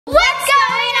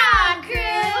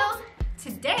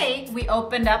we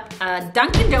opened up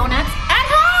Dunkin Donuts at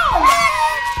home.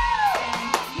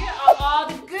 And here are all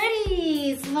the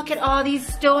goodies. Look at all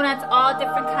these donuts, all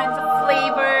different kinds of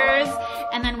flavors.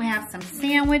 And then we have some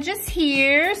sandwiches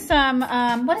here. Some,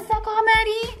 what is that called,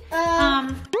 Maddie?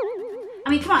 I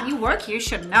mean, come on, you work here, you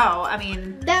should know. I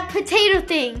mean... That potato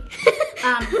thing.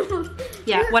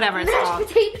 Yeah, whatever it's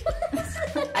called.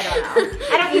 I don't know.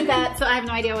 I don't eat that, so I have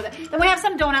no idea what it is. Then we have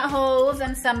some donut holes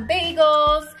and some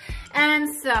bagels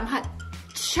and some hot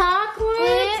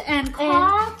chocolate and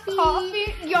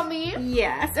coffee. Yummy.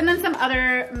 Yes, and then some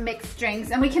other mixed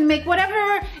drinks. And we can make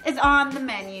whatever is on the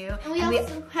menu. And we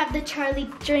also have the Charlie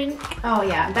drink. Oh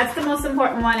yeah, that's the most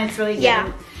important one. It's really good.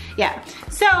 Yeah. Yeah.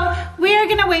 So we are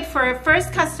gonna wait for our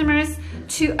first customers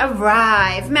to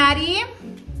arrive. Maddie?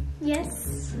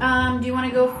 Yes. Do you want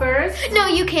to go first? No,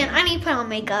 you can't. I need to put on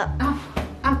makeup. Oh,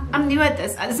 I'm new at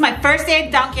this. This is my first day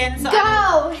at Dunkin'. So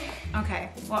go! Okay.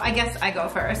 Well, I guess I go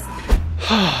first.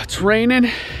 It's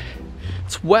raining.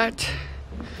 It's wet.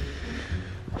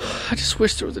 I just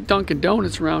wish there was a Dunkin'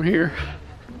 Donuts around here.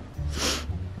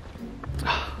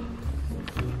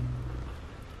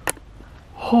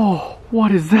 Oh,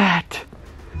 what is that?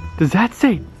 Does that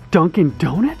say Dunkin'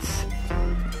 Donuts?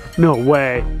 No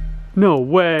way. No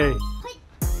way.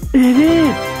 It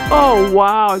is. Oh,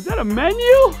 wow. Is that a menu?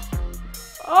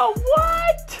 Oh,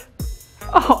 what?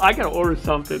 Oh, I gotta order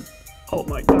something. Oh,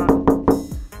 my God.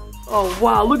 Oh,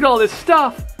 wow. Look at all this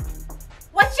stuff.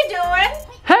 What you doing?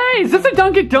 Hey, is this a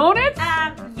Dunkin' Donuts?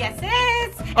 Yes it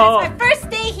is. And Oh. It's my first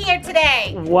day here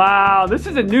today. Wow, this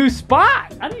is a new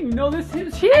spot. I didn't even know this was I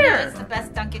know here. it's the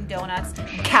best Dunkin' Donuts in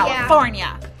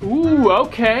California. Ooh,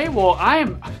 okay. Well,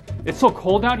 it's so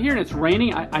cold out here and it's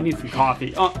raining. I need some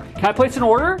coffee. Can I place an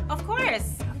order? Of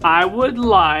course. I would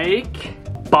like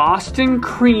Boston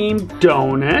cream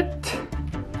donut.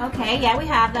 Okay, yeah, we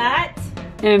have that.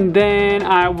 And then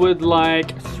I would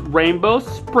like rainbow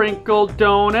sprinkle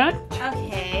donut.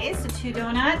 Okay, so 2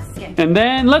 donuts. Yeah. And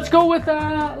then let's go with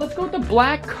the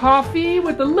black coffee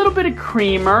with a little bit of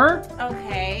creamer.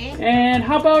 Okay. And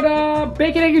how about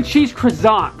bacon, egg, and cheese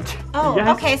croissant? Oh, Yes?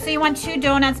 okay, so you want 2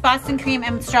 donuts, Boston cream,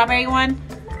 and strawberry one?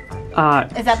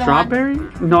 Is that the strawberry?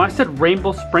 No, I said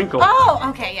rainbow sprinkle. Oh,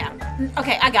 okay, yeah.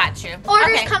 Okay, I got you.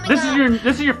 Order's Okay. coming This up.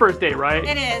 is your first day, right?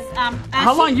 It is.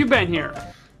 How long you been here?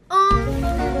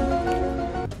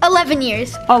 11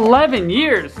 years. 11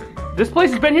 years. This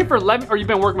place has been here for 11, or you've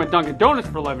been working with Dunkin' Donuts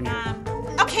for 11 years.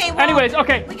 Okay, well. Anyways,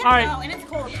 okay, We gotta all right. go, and it's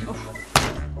cold.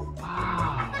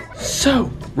 Wow,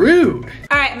 so rude.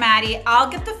 All right, Maddie, I'll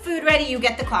get the food ready, you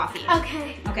get the coffee.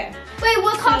 Okay. Okay. Wait,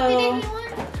 what coffee did you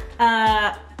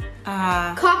want?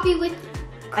 Coffee with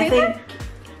creamer? I think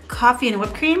coffee and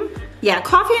whipped cream? Yeah,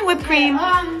 coffee and whipped cream.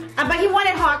 But he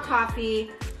wanted hot coffee.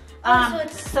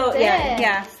 So it's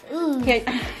yeah. Here,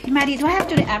 Maddie, do I have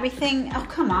to do everything? Oh,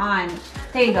 come on.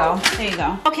 There you go. There you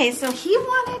go. Okay, so he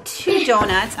wanted 2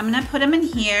 donuts. I'm gonna put them in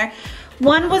here.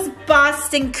 One was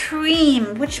Boston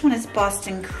cream. Which one is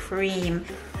Boston cream?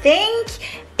 I think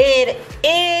it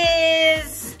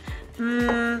is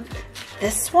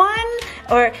this one,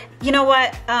 or you know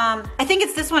what? I think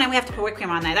it's this one, and we have to put whipped cream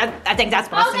on that. I think that's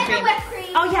Boston I'll get cream. the whipped cream.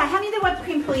 Oh yeah, hand me the whipped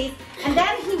cream, please. And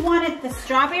then he wanted the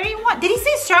strawberry one. Did he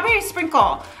say strawberry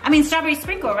sprinkle? I mean strawberry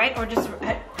sprinkle, right? Or just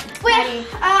Wait,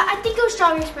 I think it was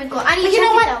strawberry sprinkle. I need to you check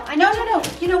know it what? though. No.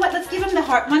 You know what? Let's give him the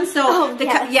heart one. So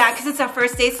yes. yeah, because it's our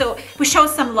first day, so we show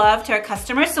some love to our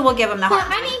customers. So we'll give him the heart.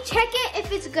 I need to check it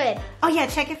if it's good. Oh yeah,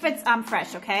 check if it's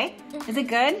fresh. Okay, is it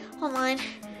good? Hold on.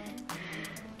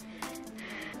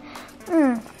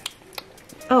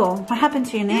 Oh, what happened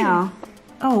to your nail?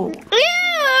 Oh.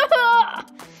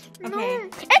 No, Okay.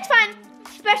 it's fine.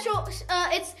 Special.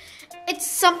 It's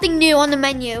something new on the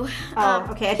menu. Oh,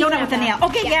 okay. A donut with a nail.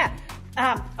 Okay, yeah.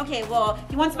 Okay, well,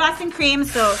 he wants Boston cream,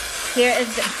 so here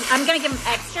is. I'm gonna give him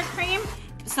extra cream,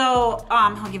 so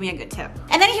he'll give me a good tip.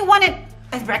 And then he wanted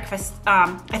a breakfast.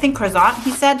 I think croissant.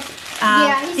 He said.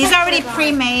 Yeah, he these said are already croissant.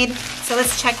 pre-made, so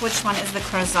let's check which one is the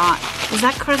croissant. Is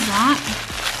that croissant?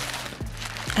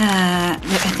 I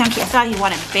thought he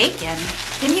wanted bacon.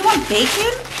 Didn't he want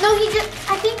bacon? No,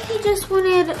 I think he just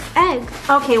wanted egg.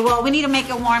 Okay, well, we need to make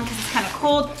it warm because it's kind of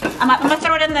cold. I'm gonna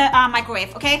throw it in the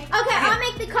microwave, okay? Okay, I'll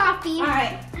make the coffee. All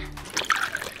right.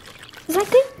 Is that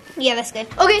good? Yeah, that's good.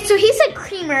 Okay, so he said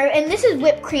creamer, and this is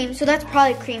whipped cream, so that's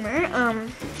probably creamer.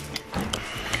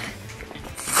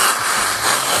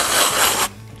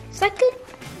 Is that good?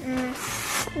 A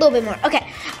little bit more. Okay.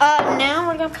 Now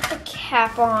we're gonna put the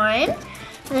cap on, and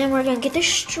then we're gonna get the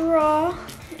straw.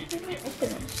 Open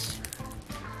this.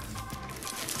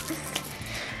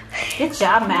 Good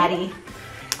job, Maddie.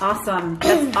 Awesome.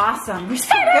 That's awesome. You're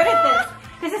so good at this.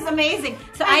 This is amazing.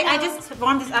 So I just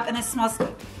warmed this up and it smells,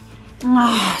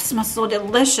 oh, it smells so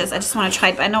delicious. I just want to try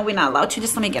it, but I know we're not allowed to.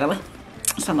 Just let me get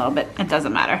just a little bit. It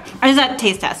doesn't matter. I just had a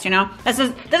taste test, you know? This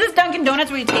is Dunkin'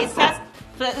 Donuts where you taste test.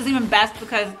 So this is even best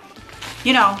because,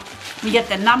 you know, we get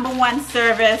the #1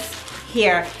 service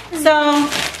here. So,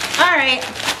 all right.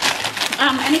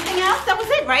 Anything else? That was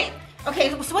it, right? Okay,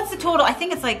 so what's the total? I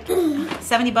think it's like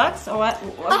 70 bucks or what?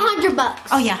 100 bucks.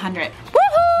 Oh yeah, 100.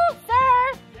 Woohoo,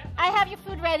 sir! I have your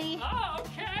food ready. Oh,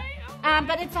 okay.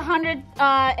 But it's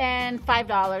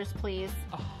 $105, please.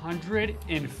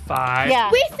 105?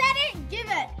 Yeah. We said it. Give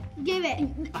it. Give it.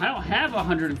 I don't have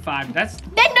 105. That's...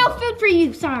 Then no food for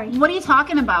you. Sorry. What are you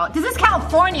talking about? This is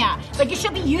California. Like, you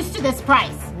should be used to this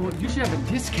price. Well, you should have a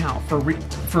discount for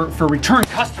return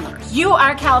customers. You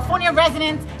are California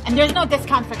residents, and there's no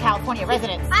discount for California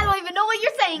residents. I don't even know what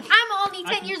you're saying. I'm only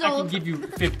 10 years I old. can give you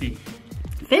 50.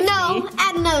 50? No,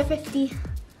 add another 50.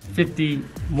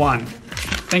 51.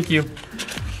 Thank you.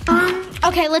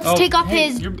 Okay, let's take off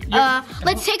his.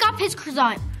 Let's take off his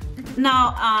croissant.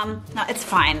 No, no, it's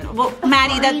fine. Well,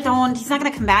 Maddy, he's not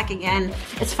gonna come back again.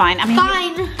 It's fine. I mean,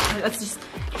 Fine.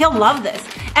 He'll love this.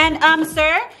 And,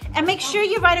 sir, and make sure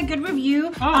you write a good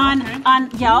review on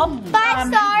Yelp. 5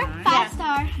 star. 5 yeah.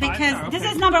 star. Because okay. this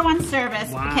is #1 service,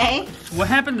 Wow. okay? What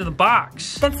happened to the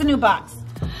box? That's the new box.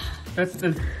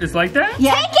 It's like that?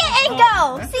 Yeah. Take it and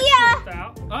go. See ya.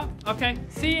 Oh, okay.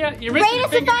 See ya. You're missing Rate a us a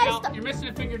fingernail. 5 star. You're missing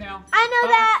a fingernail. I know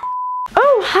that.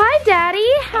 Oh, hi, Daddy.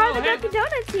 How are Oh, the hey. Dunkin'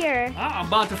 Donuts here? Oh, I'm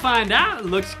about to find out. It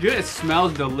looks good. It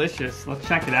smells delicious. Let's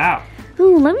check it out.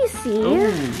 Ooh, let me see.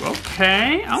 Ooh,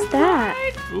 okay. What's that?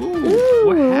 Ooh, Ooh,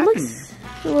 what happened? looks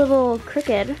a little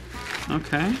crooked.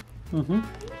 Okay.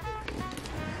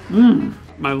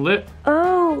 My lip.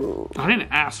 Oh. I didn't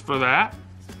ask for that.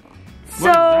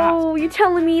 So, you're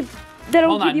telling me that I'll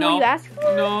Hold give on, you what you asked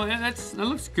for? No, that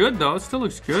looks good though. It still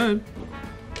looks good.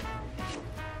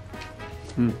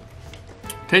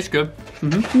 Tastes good.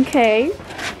 Okay.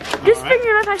 Just right.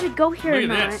 figuring out if I should go here or Look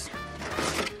not. at this.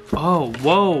 Oh,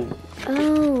 whoa.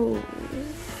 Oh.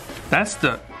 That's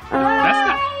not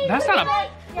a.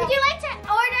 Would you like to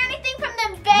order anything from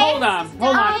them, babe?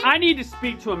 Hold on. I need to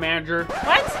speak to a manager.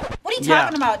 What? What are you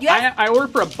talking about? You have I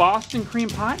ordered for a Boston cream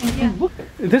pie. And look,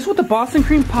 is this what the Boston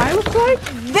cream pie looks like?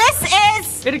 This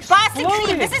is It Boston exploded.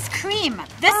 cream. This is cream.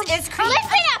 This is cream.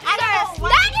 Listen up, I don't know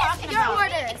what That you're is talking your about.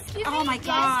 order. Excuse me? Oh my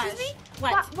gosh. Excuse me?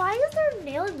 What? Why is there a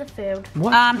nail in the food?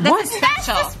 What? This is That's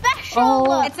special. the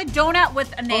special. Oh. It's a donut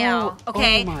with a nail. Oh,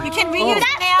 Okay, oh my you can God. reuse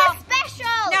That's the nail. the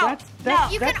special. No,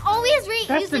 That's You can always reuse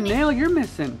That's the nail you're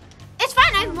missing. It's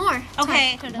fine, I have more.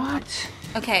 Okay. What?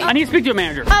 Okay. I need to speak to a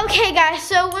manager. Okay, guys,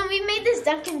 so when we made this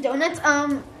Dunkin' Donuts,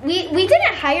 we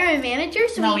didn't hire a manager,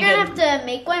 so No, we're we gonna didn't. have to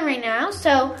make one right now.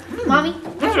 So, Mommy,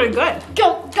 That's really good.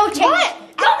 go change. What?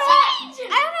 Go change!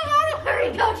 I don't know how to hurry.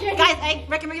 Go change. Guys, I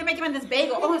recommend you make him in this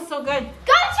bagel. Oh, it's so good.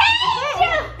 Go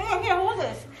change! Here, hold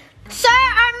this. Sir,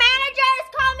 our manager is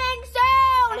coming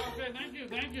soon. Okay,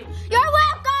 thank you. You're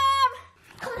welcome.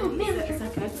 Come on, manager. Is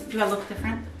that good? Do I look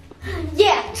different?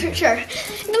 Yeah, sure.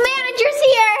 The manager's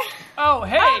here. Oh,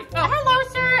 hey. Hello,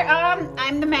 sir.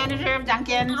 I'm the manager of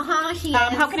Dunkin'. She is.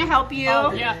 How can I help you?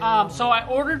 Oh, yeah, so I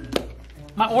ordered,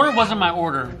 my order wasn't my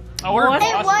order. I ordered What?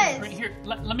 It Boston was. cream. Here,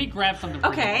 let me grab something for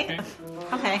Okay. you,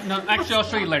 Okay. No, actually, I'll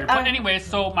show you later. But anyway,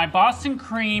 so my Boston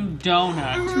cream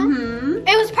donut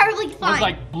It was perfectly fine. was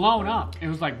like blown up. It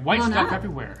was like white Blown stuff up?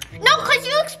 everywhere. No, because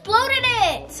you exploded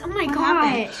it. Oh my What god.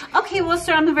 happened? Okay, well,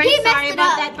 sir, I'm very He messed sorry it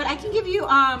about up. that, but I can give you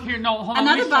Here, no, hold on.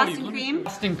 Another let me show Boston you. cream?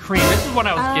 Boston cream. This is what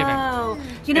I was given. Oh,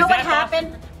 you know Is what that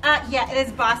happened? Yeah, it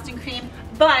is Boston cream.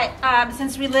 But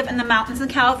since we live in the mountains in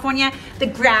California, the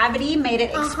gravity made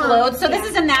it explode. So this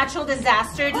is a natural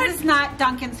disaster. This is not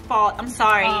Dunkin's fault. I'm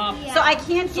sorry. So I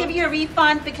can't give you a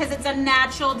refund because it's a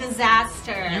natural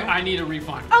disaster. I need a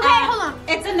refund. Okay, hold on.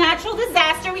 It's a natural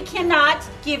disaster. We cannot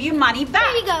give you money back.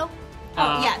 There you go.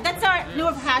 Oh, yeah, that's our new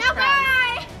hash Now, browns.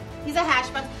 bye. These are hash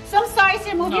browns. So I'm sorry,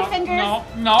 sir. Move your fingers. No.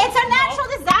 It's a natural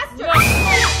disaster. No.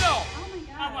 Oh my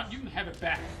I want you can have it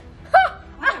back.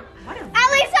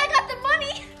 At least I got the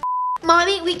money.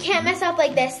 Mommy, we can't mess up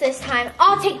like this time.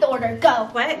 I'll take the order. Go.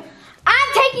 What? I'm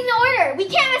taking the order. We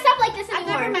can't mess up like this I've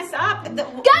anymore. never messed up.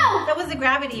 Go! That was the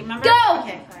gravity, remember? Go!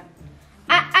 Okay, fine.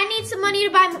 I need some money to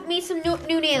buy me some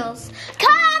new nails.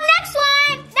 Come, next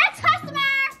one. Next customer.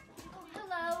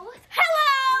 Hello. Hello.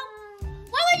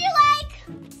 What would you like?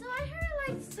 So I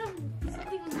heard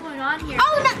something was going on here.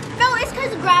 Oh, no, it's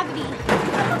because of gravity.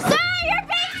 Sir, you're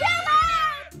being too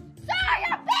loud. Sir,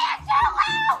 you're being too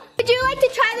loud. Would you like to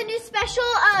try the new special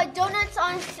donuts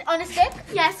on a stick?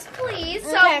 Yes, please.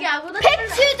 So Okay. yeah, well, Pick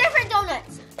 2 different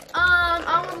donuts.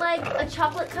 I would like a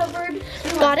chocolate covered.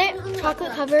 Got it?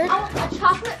 Chocolate covered. I want a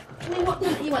chocolate.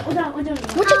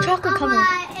 What's a chocolate covered?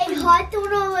 I want a hot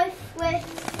donut with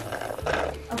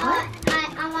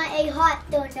I want a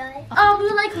hot donut. We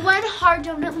would like one hard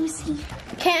donut. Let me see.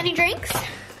 Okay, any drinks?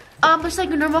 There's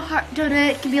like a normal hard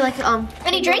donut. It can be like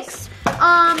Any drinks?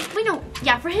 We don't.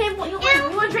 Yeah, for him. You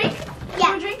want a drink? Yeah. You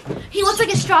want a drink? He wants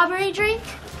like a strawberry drink.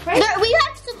 Right? We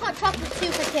have some hot chocolate too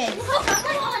for kids.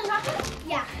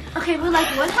 Yeah. Okay, we like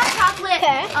one hot chocolate,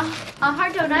 a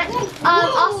hard donut,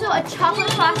 also a chocolate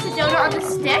frosted donut on the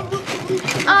stick.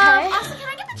 Also, can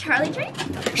I get the Charlie drink?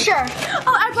 Sure.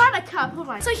 Oh, I brought a cup. Hold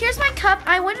on. So here's my cup.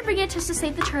 I wanted to bring it just to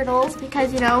save the turtles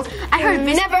because, you know, I heard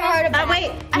never heard of that.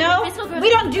 Wait, no, we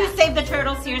don't do save the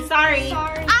turtles here. Sorry.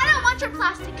 I don't want your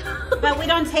plastic cup. But we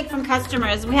don't take from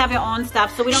customers. We have our own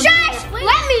stuff, so we don't. Shush!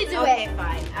 Let me do Okay, it.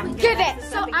 fine. Give it.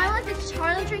 So I like the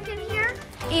Charlie drink in here,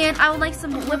 and I would like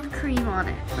some whipped cream on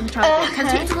it. On the chocolate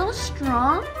because it's a little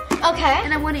strong. Okay.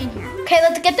 And I want it in here. Okay,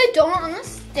 let's get the donut on the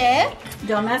stick.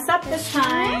 Don't mess up this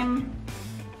time.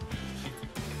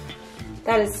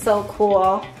 That is so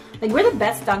cool. Like, we're the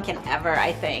best Dunkin' ever,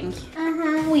 I think.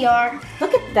 We are.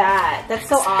 Look at that. That's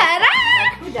so awesome. Ta-da!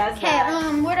 Like, who does Okay,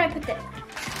 that? where do I put that?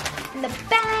 In the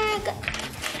bag.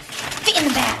 Fit in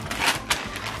the bag.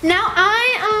 Now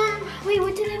wait,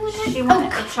 what did I want? She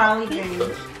wanted a Charlie drink.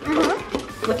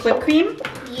 With whipped cream?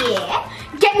 Yeah.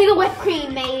 Get me the whipped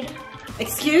cream, maid.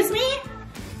 Excuse me?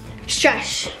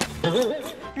 Shush.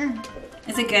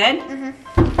 Is it good?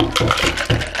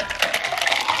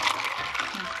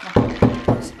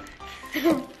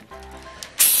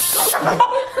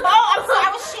 Oh, I'm sorry.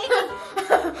 I was shaking.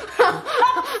 I'm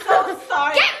so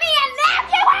sorry. Get me a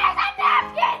napkin. Where's the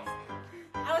napkin?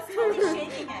 I was totally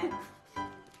shaking it.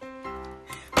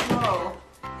 Whoa.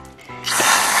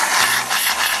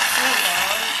 There you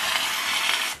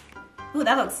go. Ooh,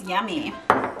 that looks yummy.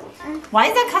 Why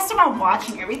is that customer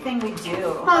watching everything we do?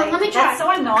 Hold on, let me try. That's so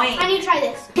annoying. I need to try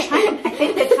this. I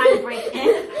think they're trying to break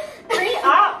in. Hurry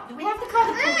up. Do we have to call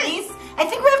the police? I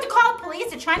think we have to call the police.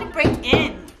 They're trying to break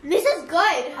in. This is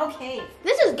good. Okay.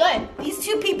 This is good. These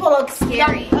two people look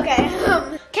scary. Okay.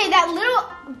 Okay, that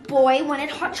little boy wanted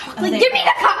hot chocolate. Oh, Give me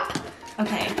the cup.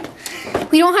 Okay.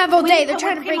 We don't have all day. Wait, They're put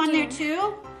trying to whipped break cream on in. there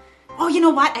too? Oh, you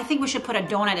know what? I think we should put a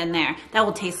donut in there. That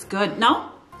will taste good.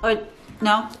 No? Or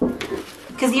no?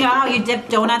 Because you know how you dip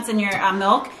donuts in your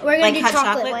milk? We're gonna like do hot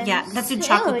chocolate ones. Yeah, let's do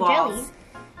chocolate Ew, balls. jelly.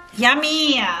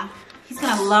 Yummy. He's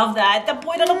gonna love that. The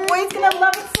little boy is gonna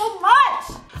love it so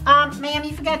much. Ma'am,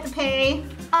 you forgot to pay.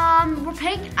 We're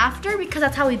paying after because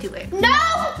that's how we do it. No!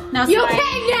 No, You sorry.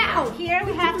 pay now! Here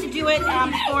we have to do it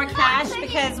for cash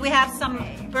because we have some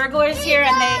burglars here and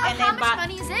How they much bought.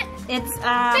 money is it? It's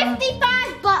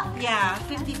 55 bucks. yeah,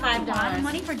 $55.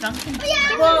 Money for Dunkin'.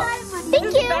 Yeah. Well, Thank this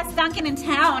is the you. best Dunkin' in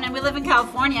town, and we live in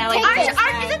California. Like, Take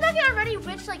it. Isn't Dunkin' already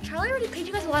rich? Like Charlie already paid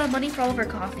you guys a lot of money for all of our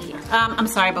coffee. I'm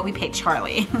sorry, but we paid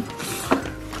Charlie.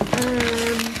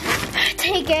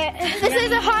 Take it. This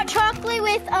is a hot chocolate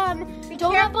with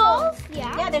donut balls.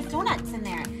 Yeah. Yeah, there's donuts in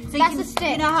there. So That's you a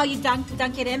stick. You know how you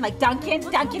dunk it in, like Dunkin'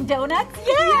 Donuts?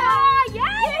 Yeah.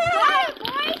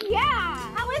 Yeah.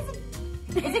 How is it?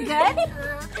 Is it good?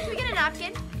 Can we get a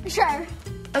napkin? Sure.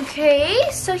 Okay,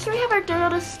 so here we have our donut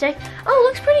on a stick. Oh, it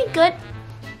looks pretty good.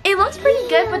 It looks pretty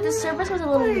good, but the service was a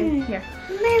little weird. Here.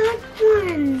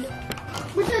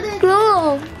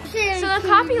 Cool. So the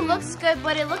coffee looks good,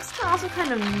 but it looks also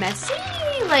kind of messy.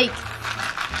 Like,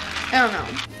 I don't know.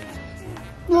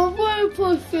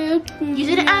 You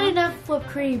didn't add enough whipped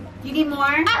cream. You need more?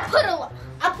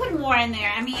 I'll put more in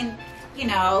there. I mean, you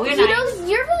know, we're You nice. know,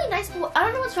 you're really nice, but I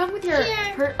don't know what's wrong with your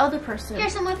Here. other person.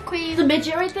 Here's some whipped cream. The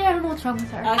midget right there, I don't know what's wrong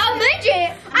with her. Oh, A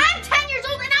midget? I'm 10 years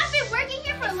old and I've been working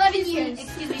here for 11 years.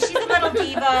 Excuse me, she's a little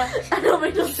diva. I don't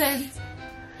make no sense.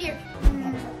 Here.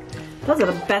 Those are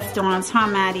the best donuts, huh,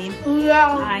 Maddie? Yeah.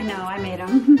 I know, I made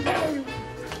them.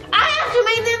 I actually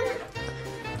made them.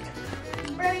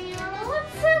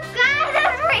 What's up,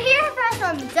 guys? We're here for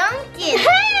some Dunkin'.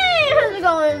 Hey, how's it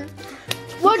going?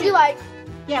 What do you like?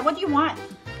 Yeah, what do you want?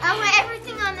 I want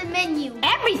everything on the menu.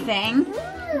 Everything?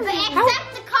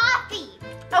 Except the coffee.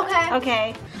 Okay.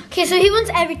 Okay. Okay, so he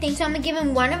wants everything, so I'm gonna give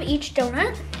him one of each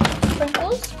donut.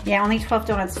 Sprinkles. Yeah, only 12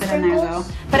 donuts fit in there, though.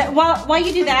 But while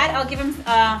you do that, I'll give him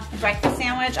a breakfast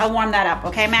sandwich. I'll warm that up,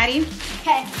 okay, Maddie?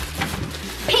 Okay.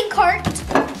 Pink heart.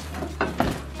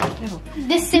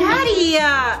 This is Maddie,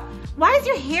 why is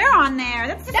your hair on there?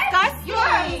 That's disgusting. yours.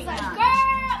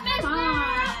 Girl, Miss Come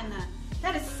on.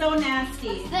 That is so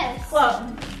nasty. This.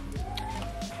 Well,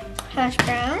 Hash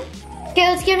brown. Okay,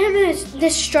 let's give him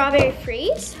this strawberry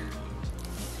freeze.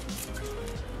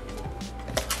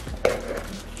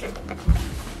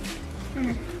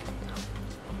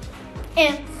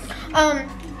 And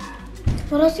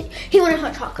what else? He wanted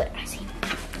hot chocolate. I see.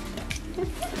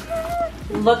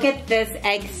 Look at this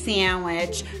egg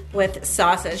sandwich with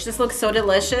sausage. This looks so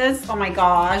delicious. Oh my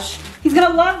gosh. He's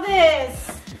gonna love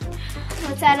this.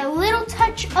 Let's add a little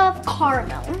touch of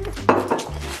caramel.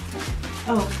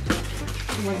 Oh.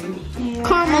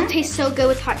 Caramel tastes so good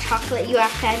with hot chocolate, you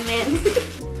have to admit.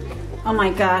 Oh my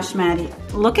gosh, Maddy.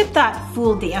 Look at that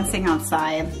fool dancing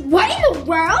outside. What in the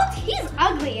world? He's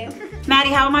ugly. Maddy,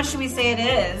 how much should we say it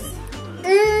is?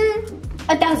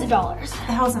 $1,000.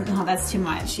 1,000? No, that's too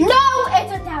much. No,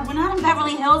 it's 1,000. We're not in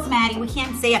Beverly Hills, Maddy. We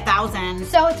can't say 1,000.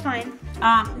 So it's fine.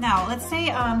 No, let's say,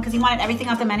 because he wanted everything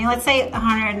off the menu, let's say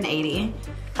 180.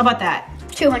 How about that?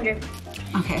 200.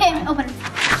 Okay. Okay, open.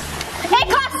 It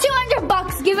costs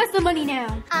 $200. Give us the money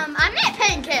now. I'm not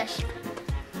paying cash.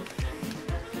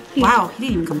 Wow, he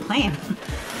didn't even complain.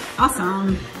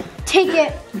 Awesome. Take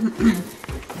it.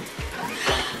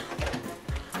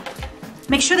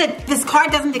 Make sure that this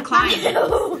card doesn't decline.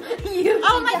 You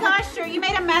Oh my gosh, sure, you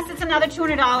made a mess. It's another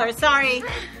 $200. Sorry.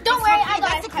 Don't worry, I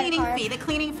got That's a the cleaning credit fee. The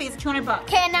cleaning fee is $200.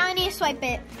 Okay, now I need to swipe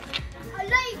it.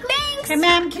 Thanks. Okay,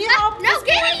 ma'am, can you help? No,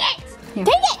 give me it. Here.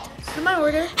 Take it. Come on,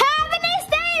 order. Have a nice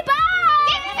day. Bye.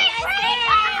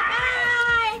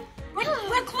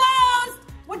 We're closed.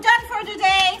 We're done for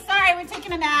today. Sorry, we're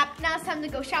taking a nap. Now it's time to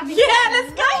go shopping. Yeah,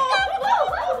 let's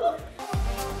go.